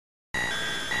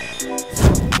What's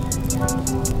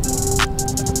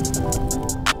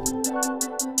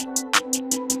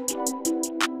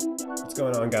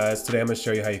going on, guys? Today I'm going to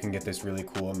show you how you can get this really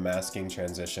cool masking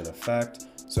transition effect.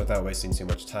 So without wasting too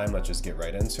much time, let's just get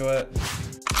right into it.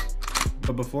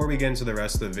 But before we get into the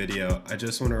rest of the video, I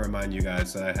just want to remind you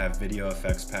guys that I have video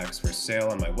effects packs for sale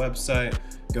on my website.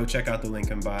 Go check out the link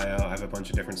in bio. I have a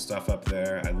bunch of different stuff up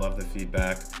there. I love the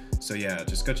feedback. So yeah,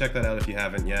 just go check that out if you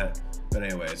haven't yet. But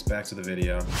anyways, back to the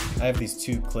video. I have these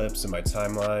two clips in my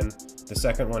timeline. The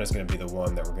second one is going to be the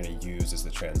one that we're going to use as the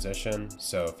transition.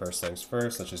 So first things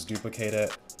first, let's just duplicate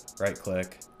it, right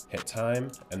click, hit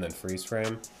time, and then freeze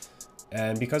frame.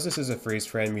 And because this is a freeze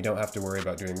frame, you don't have to worry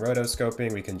about doing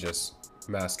rotoscoping. We can just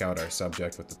mask out our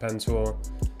subject with the pen tool.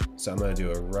 So I'm going to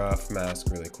do a rough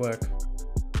mask really quick.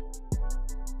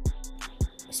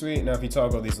 Sweet, now if you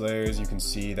toggle these layers, you can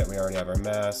see that we already have our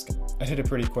mask. I did a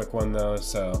pretty quick one though,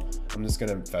 so I'm just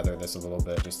going to feather this a little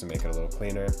bit just to make it a little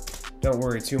cleaner. Don't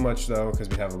worry too much though, because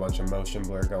we have a bunch of motion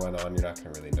blur going on. You're not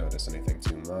going to really notice anything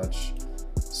too much.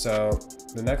 So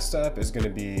the next step is going to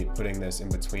be putting this in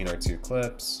between our two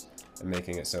clips and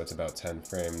making it so it's about 10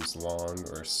 frames long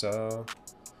or so.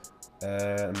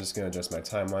 And I'm just going to adjust my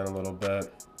timeline a little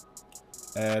bit.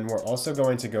 And we're also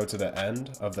going to go to the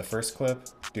end of the first clip,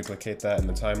 duplicate that in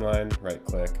the timeline, right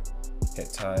click,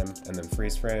 hit time, and then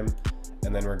freeze frame.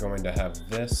 And then we're going to have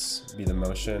this be the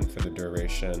motion for the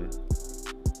duration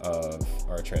of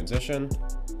our transition.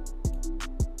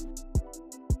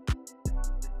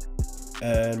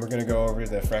 And we're going to go over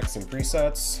the effects and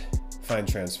presets, find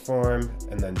transform,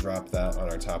 and then drop that on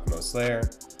our topmost layer.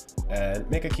 And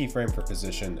make a keyframe for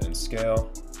position and scale.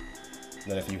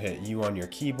 Then if you hit U on your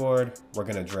keyboard, we're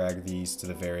going to drag these to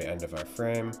the very end of our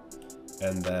frame.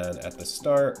 And then at the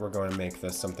start, we're going to make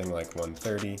this something like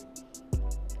 130.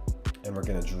 And we're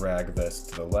going to drag this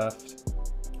to the left.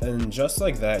 And just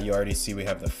like that, you already see we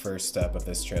have the first step of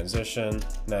this transition.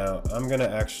 Now, I'm going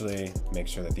to actually make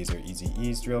sure that these are easy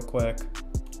eased real quick.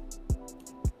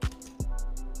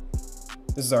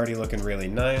 This is already looking really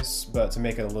nice, but to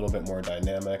make it a little bit more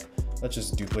dynamic, let's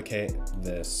just duplicate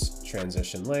this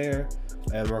transition layer,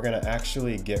 and we're going to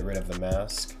actually get rid of the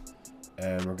mask,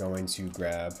 and we're going to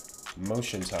grab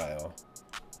motion tile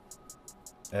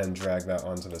and drag that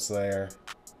onto this layer.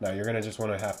 Now you're going to just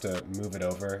want to have to move it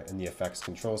over in the effects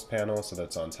controls panel so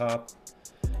that's on top,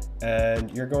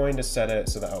 and you're going to set it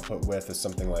so the output width is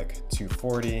something like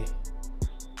 240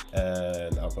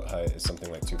 and output height is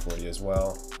something like 240 as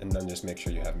well, and then just make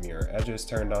sure you have mirror edges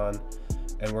turned on.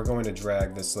 And we're going to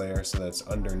drag this layer so that it's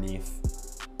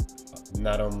underneath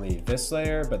not only this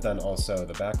layer, but then also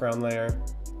the background layer.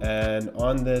 And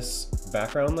on this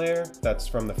background layer, that's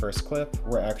from the first clip,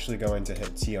 we're actually going to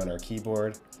hit T on our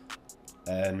keyboard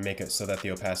and make it so that the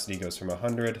opacity goes from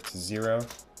 100 to 0.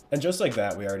 And just like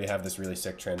that, we already have this really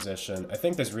sick transition. I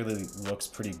think this really looks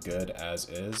pretty good as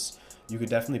is. You could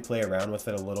definitely play around with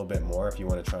it a little bit more if you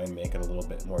want to try and make it a little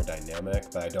bit more dynamic,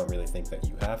 but I don't really think that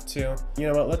you have to. You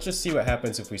know what, let's just see what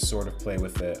happens if we sort of play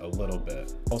with it a little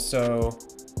bit. Also,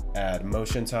 add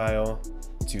motion tile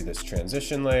to this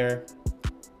transition layer,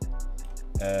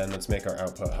 and let's make our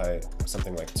output height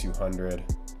something like 200,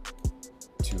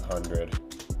 200,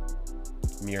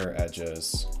 mirror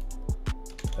edges,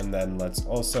 and then let's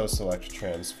also select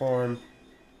transform,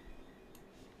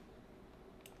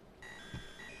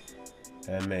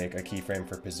 and make a keyframe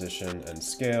for position and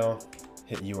scale,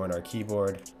 hit U on our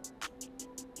keyboard,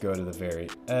 go to the very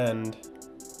end,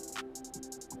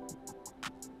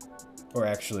 or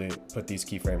actually put these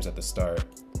keyframes at the start.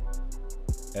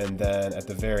 And then at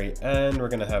the very end, we're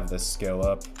gonna have this scale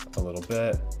up a little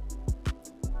bit,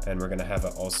 and we're gonna have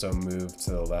it also move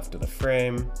to the left of the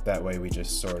frame. That way we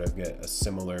just sort of get a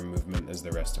similar movement as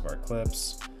the rest of our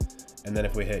clips. And then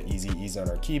if we hit easy ease on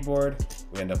our keyboard,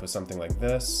 we end up with something like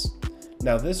this.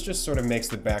 Now this just sort of makes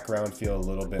the background feel a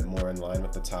little bit more in line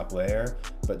with the top layer,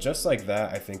 but just like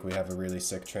that, I think we have a really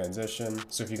sick transition.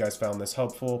 So if you guys found this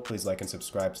helpful, please like and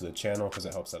subscribe to the channel because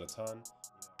it helps out a ton.